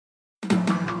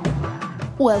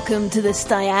Welcome to the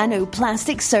Stiano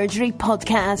Plastic Surgery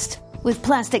Podcast with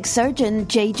plastic surgeon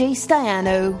JJ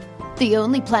Stiano, the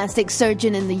only plastic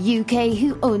surgeon in the UK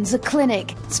who owns a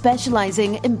clinic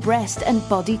specialising in breast and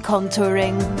body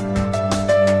contouring.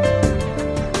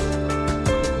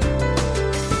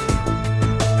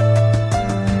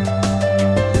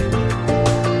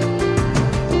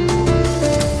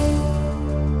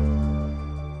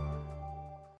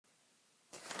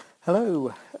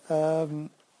 Hello,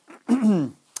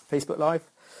 Facebook Live.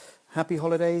 Happy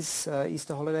holidays,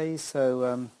 Easter holidays.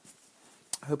 So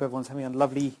I hope everyone's having a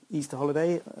lovely Easter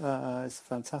holiday. It's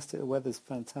fantastic. The weather's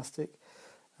fantastic.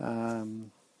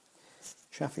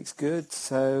 Traffic's good.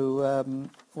 So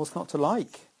what's not to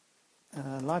like?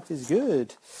 Life is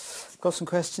good. Got some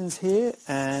questions here,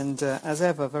 and as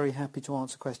ever, very happy to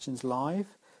answer questions live.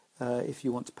 If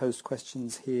you want to post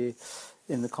questions here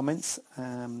in the comments,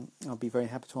 I'll be very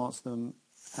happy to answer them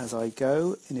as I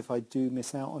go, and if I do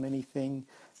miss out on anything,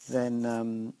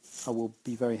 then I will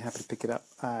be very happy to pick it up.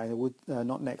 I would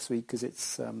not next week because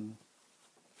it's I'm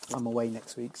away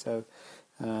next week, so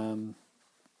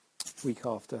week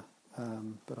after,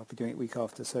 but I'll be doing it week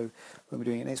after, so we'll be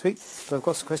doing it next week. So I've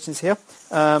got some questions here.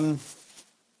 I've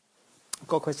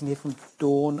got a question here from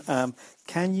Dawn.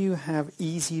 Can you have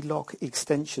easy lock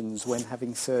extensions when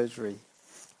having surgery?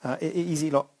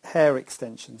 Easy lock hair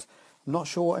extensions. I'm not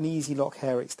sure what an easy lock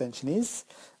hair extension is,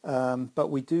 but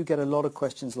we do get a lot of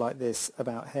questions like this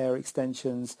about hair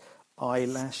extensions,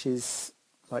 eyelashes,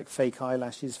 like fake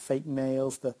eyelashes, fake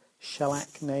nails, the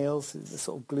shellac nails, they're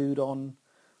sort of glued on,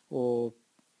 or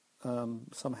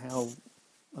somehow,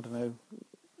 I don't know,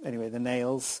 anyway, the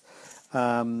nails.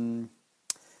 And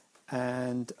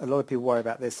a lot of people worry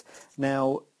about this.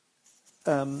 Now,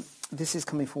 this is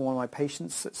coming from one of my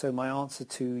patients, so my answer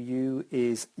to you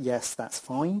is yes, that's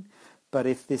fine. But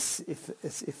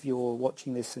if you're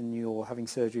watching this and you're having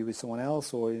surgery with someone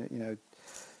else, or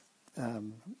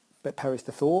but perish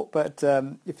the thought. But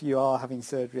if you are having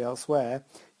surgery elsewhere,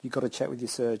 you've got to check with your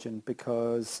surgeon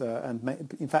because,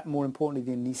 in fact, more importantly,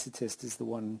 the anaesthetist is the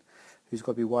one who's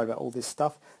got to be worried about all this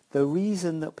stuff. The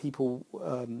reason that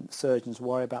surgeons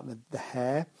worry about the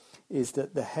hair is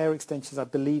that the hair extensions, I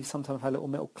believe, sometimes have little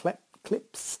metal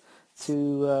clips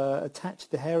to attach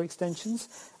the hair extensions,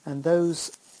 and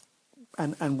those,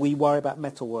 and we worry about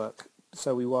metalwork.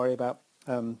 So we worry about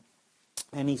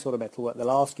any sort of metalwork.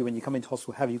 They'll ask you when you come into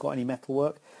hospital, have you got any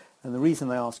metalwork? And the reason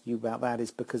they ask you about that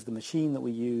is because the machine that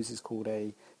we use is called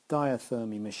a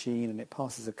diathermy machine, and it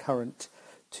passes a current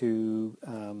to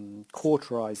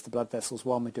cauterize the blood vessels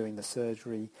while we're doing the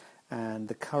surgery, and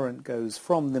the current goes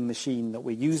from the machine that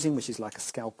we're using, which is like a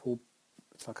scalpel,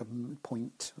 it's like a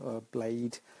point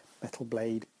blade, metal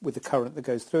blade with the current that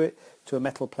goes through it, to a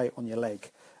metal plate on your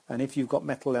leg. And if you've got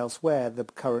metal elsewhere, the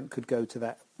current could go to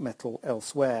that metal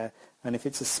elsewhere, and if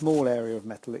it's a small area of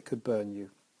metal, it could burn you.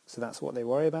 So that's what they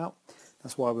worry about.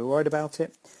 That's why we're worried about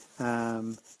it.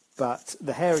 But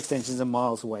the hair extensions are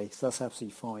miles away, so that's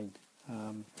absolutely fine.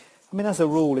 I mean, as a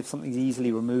rule, if something's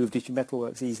easily removed, if your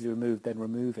metalwork's easily removed, then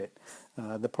remove it.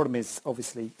 The problem is,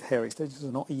 obviously, hair extensions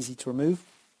are not easy to remove.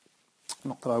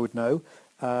 Not that I would know.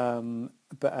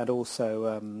 But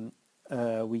also,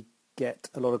 we get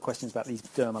a lot of questions about these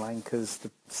dermal anchors,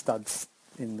 the studs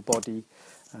in the body,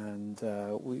 and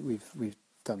we've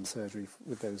done surgery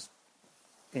with those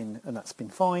in, and that's been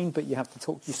fine, but you have to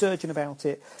talk to your surgeon about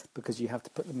it because you have to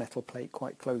put the metal plate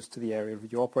quite close to the area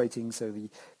you're operating, so the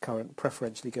current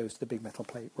preferentially goes to the big metal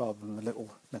plate rather than the little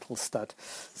metal stud.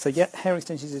 So yeah, hair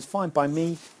extensions is fine by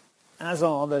me, as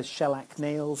are the shellac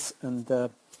nails and the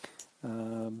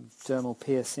dermal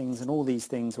piercings, and all these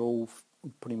things are all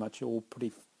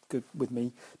pretty good with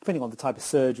me, depending on the type of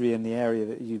surgery and the area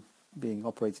that you're being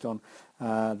operated on.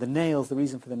 The nails, the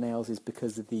reason for the nails is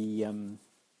because of the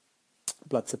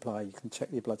blood supply. You can check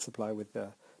your blood supply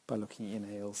by looking at your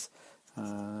nails,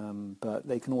 but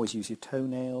they can always use your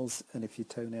toenails, and if your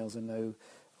toenails are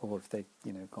or if they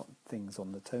got things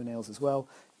on the toenails as well,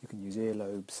 you can use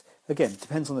earlobes. Again,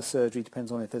 depends on the surgery,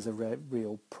 depends on if there's a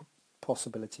real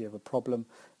possibility of a problem,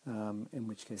 in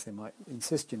which case they might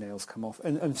insist your nails come off,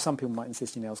 and some people might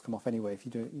insist your nails come off anyway if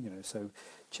you do, so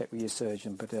check with your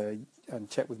surgeon, but and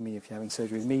check with me if you're having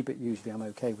surgery with me, but usually I'm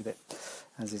okay with it,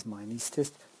 as is my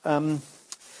anaesthetist.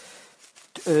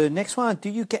 Next one, do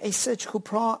you get a surgical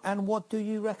bra, and what do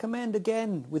you recommend?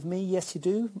 Again, with me, yes you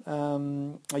do.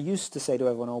 I used to say to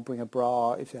everyone, I'll bring a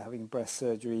bra if you're having breast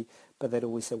surgery, but they'd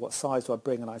always say, what size do I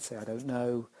bring? And I'd say, I don't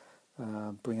know.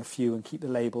 Bring a few and keep the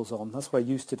labels on. That's what I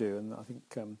used to do, and I think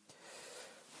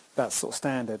that's sort of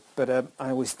standard. But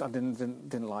I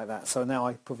didn't like that. So now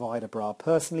I provide a bra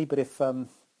personally. But if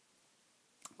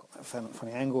found a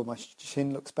funny angle. My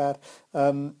chin looks bad.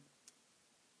 So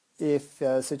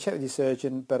check with your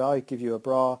surgeon. But I give you a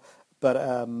bra, but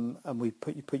and we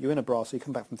put you in a bra, so you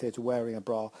come back from theatre wearing a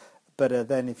bra. But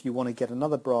then if you want to get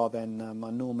another bra, then I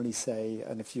normally say,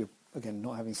 and if you're again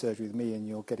not having surgery with me and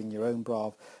you're getting your own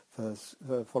bra for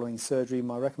following surgery,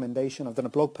 my recommendation. I've done a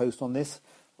blog post on this.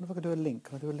 What if I could do a link?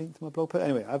 Can I do a link to my blog post?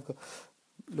 Anyway, I've got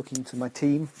looking to my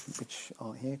team, which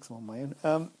aren't here because I'm on my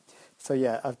own.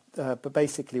 But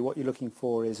basically what you're looking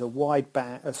for is a wide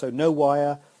band, so no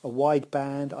wire, a wide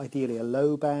band, ideally a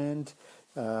low band,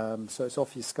 so it's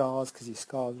off your scars because your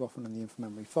scars are often in the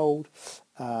inframammary fold.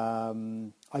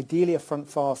 Ideally a front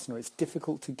fastener. It's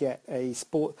difficult to get a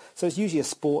sport, so it's usually a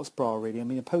sports bra really. I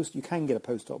mean, you can get a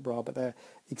post-op bra, but they're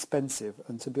expensive,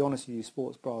 and to be honest with you,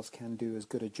 sports bras can do as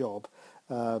good a job.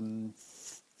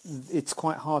 It's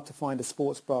quite hard to find a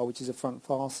sports bra which is a front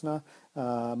fastener.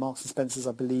 Marks and Spencer's,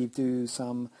 I believe, do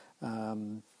some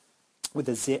with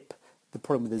a zip. The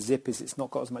problem with the zip is it's not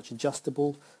got as much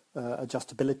adjustability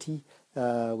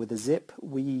with a zip.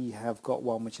 We have got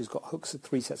one which has got hooks,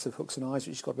 3 sets of hooks and eyes,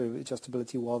 which has got a bit of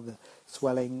adjustability while the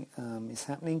swelling is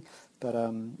happening. But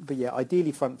yeah,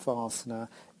 ideally front fastener.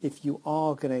 If you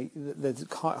are going to, it's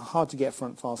hard to get a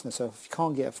front fastener, so if you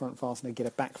can't get a front fastener, get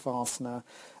a back fastener.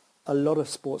 A lot of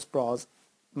sports bras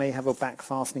may have a back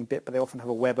fastening bit, but they often have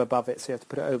a web above it, so you have to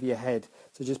put it over your head.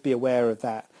 So just be aware of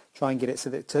that. Try and get it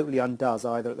so that it totally undoes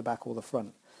either at the back or the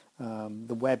front.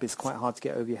 The web is quite hard to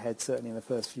get over your head, certainly in the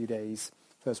first few days,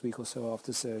 first week or so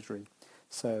after surgery.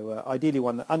 So ideally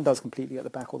one that undoes completely at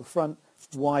the back or the front,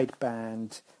 wide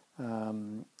band,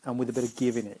 and with a bit of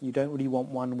give in it. You don't really want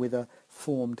one with a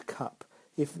formed cup.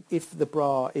 If the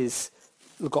bra is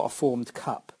got a formed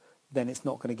cup, then it's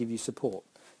not going to give you support.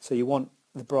 So you want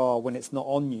the bra, when it's not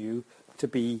on you, to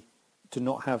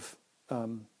not have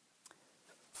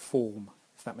form,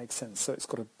 if that makes sense. So it's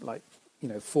got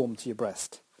to form to your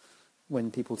breast.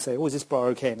 When people say, "Oh, is this bra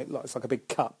okay?" and it's like a big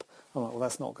cup, I'm like, well,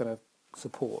 that's not going to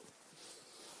support.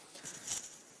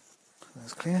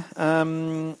 That's clear.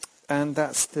 And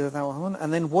that's that one.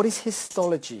 And then, what is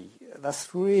histology?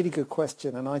 That's a really good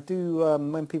question. And I do,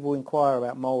 when people inquire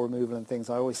about mole removal and things,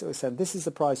 I always say, this is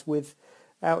the price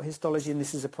without histology, and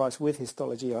this is the price with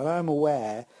histology. And I'm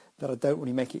aware that I don't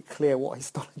really make it clear what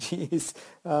histology is.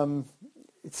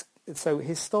 So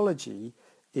histology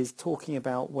is talking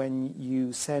about when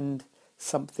you send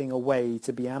something away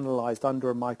to be analysed under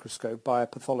a microscope by a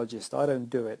pathologist. I don't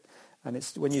do it. And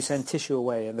it's when you send tissue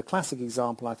away. And the classic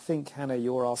example, I think, Hannah,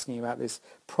 you're asking about this,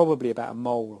 probably about a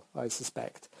mole, I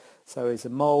suspect. So it's a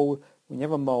mole. When you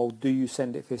have a mole, do you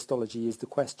send it for histology is the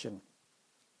question.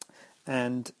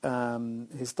 And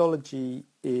histology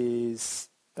is,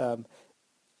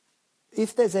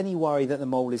 if there's any worry that the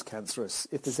mole is cancerous,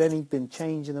 if there's any been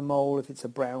change in the mole, if it's a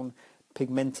brown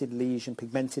pigmented lesion,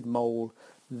 pigmented mole,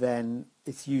 then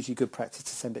it's usually good practice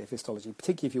to send it for histology,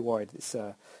 particularly if you're worried it's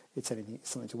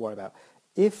something to worry about.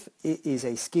 If it is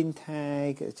a skin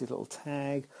tag, it's a little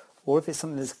tag, or if it's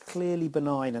something that's clearly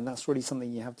benign and that's really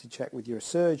something you have to check with your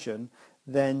surgeon,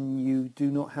 then you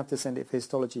do not have to send it for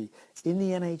histology. In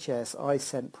the NHS, I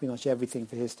sent pretty much everything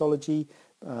for histology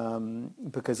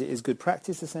because it is good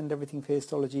practice to send everything for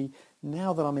histology.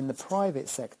 Now that I'm in the private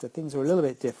sector, things are a little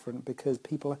bit different because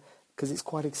it's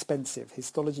quite expensive.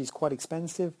 Histology is quite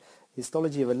expensive.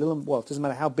 Histology of it doesn't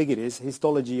matter how big it is,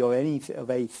 histology of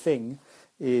a thing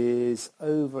is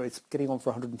it's getting on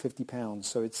for £150.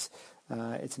 So it's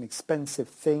an expensive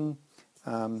thing.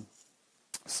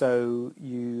 So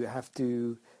you have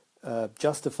to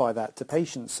justify that to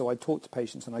patients. So I talk to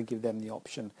patients and I give them the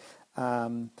option.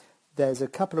 There's a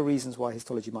couple of reasons why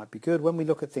histology might be good. When we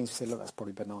look at things, we say, look, that's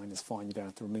probably benign, it's fine, you don't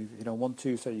have to remove it if you don't want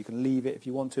to, so you can leave it if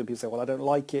you want to. And people say, well, I don't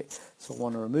like it, so I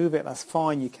want to remove it. That's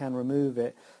fine, you can remove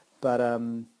it. But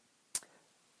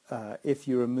if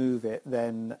you remove it,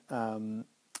 then...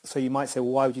 so you might say,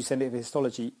 well, why would you send it for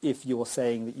histology if you're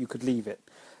saying that you could leave it?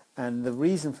 And the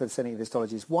reason for sending it for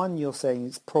histology is, one, you're saying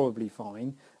it's probably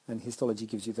fine, and histology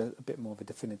gives you a bit more of a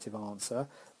definitive answer.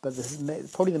 But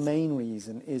probably the main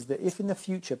reason is that if in the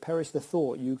future, perish the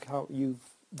thought, you've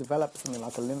developed something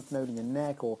like a lymph node in your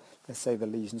neck, or let's say the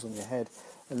lesions on your head,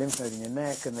 a lymph node in your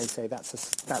neck, and they say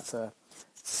that's a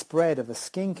spread of a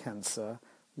skin cancer.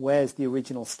 Where's the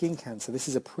original skin cancer? This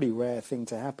is a pretty rare thing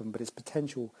to happen, but its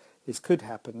potential could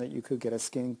happen that you could get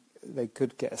they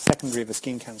could get a secondary of a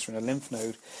skin cancer in a lymph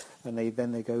node, and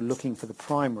they go looking for the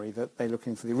primary, that they're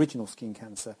looking for the original skin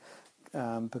cancer,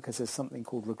 because there's something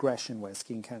called regression where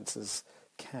skin cancers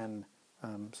can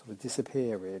sort of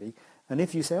disappear, really. And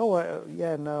if you say,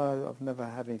 no, I've never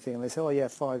had anything, and they say,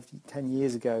 5-10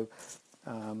 years ago,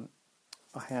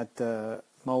 I had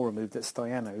mole removed at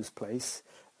Staiano's place,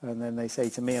 and then they say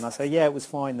to me, and I say, yeah, it was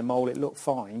fine, the mole, it looked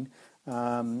fine.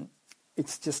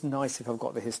 It's just nice if I've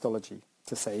got the histology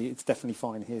to say it's definitely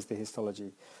fine, here's the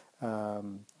histology,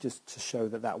 just to show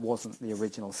that wasn't the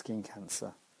original skin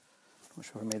cancer. Not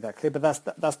sure if I made that clear, but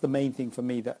that's the main thing for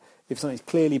me, that if something's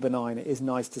clearly benign, it is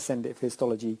nice to send it for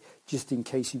histology just in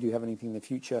case you do have anything in the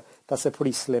future. That's a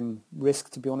pretty slim risk,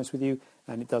 to be honest with you,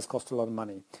 and it does cost a lot of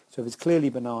money. So if it's clearly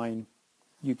benign,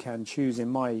 you can choose, in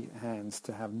my hands,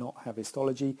 to not have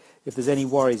histology. If there's any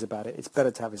worries about it, it's better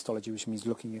to have histology, which means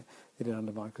looking at it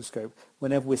under a microscope.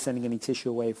 Whenever we're sending any tissue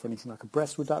away for anything like a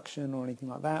breast reduction or anything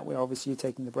like that, where obviously you're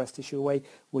taking the breast tissue away,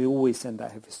 we always send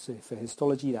that for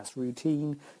histology. That's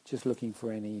routine, just looking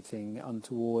for anything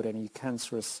untoward, any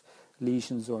cancerous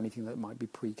lesions or anything that might be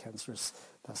precancerous.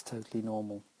 That's totally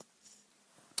normal.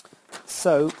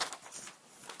 So,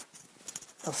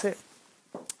 that's it.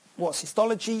 What's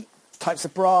histology? Types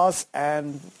of bras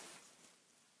and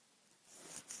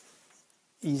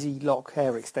easy lock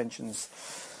hair extensions.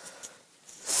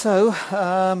 So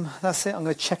that's it. I'm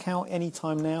going to check out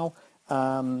anytime now.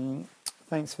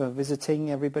 Thanks for visiting,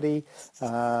 everybody.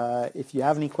 If you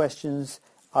have any questions,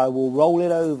 I will roll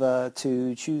it over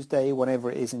to Tuesday, whenever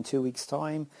it is in 2 weeks'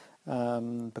 time,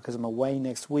 because I'm away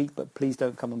next week, but please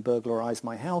don't come and burglarize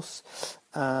my house.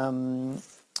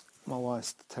 My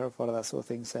wife's terrified of that sort of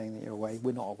thing, saying that you're away.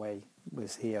 We're not away. We're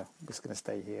here. We're just going to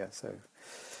stay here, so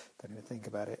don't even think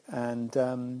about it. And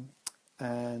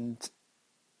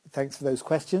thanks for those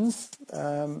questions,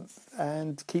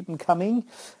 and keep them coming.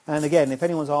 And again, if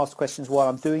anyone's asked questions while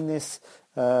I'm doing this,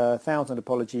 1,000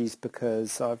 apologies,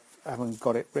 because I haven't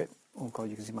got it written. Oh God,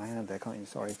 you can see my hand there, can't you?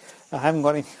 Sorry. I haven't got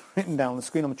anything written down on the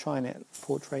screen. I'm trying it,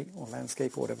 portrait or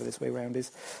landscape or whatever this way around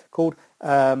is called.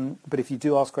 But if you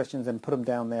do ask questions, then put them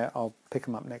down there. I'll pick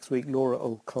them up next week. Laura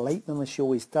will collate them, as she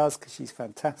always does, because she's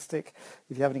fantastic.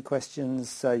 If you have any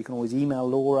questions, you can always email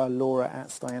Laura at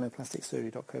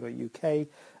staianoplasticsurgery.co.uk.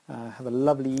 Have a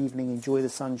lovely evening. Enjoy the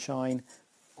sunshine.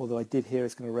 Although I did hear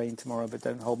it's going to rain tomorrow, but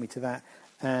don't hold me to that.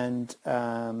 And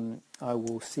I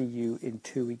will see you in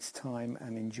 2 weeks' time,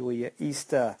 and enjoy your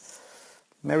Easter.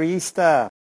 Merry Easter!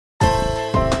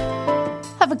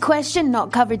 Have a question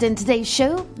not covered in today's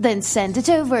show? Then send it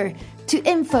over to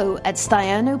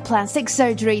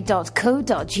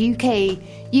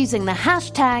info@staianoplasticsurgery.co.uk using the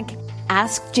hashtag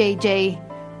AskJJ.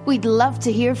 We'd love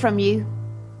to hear from you.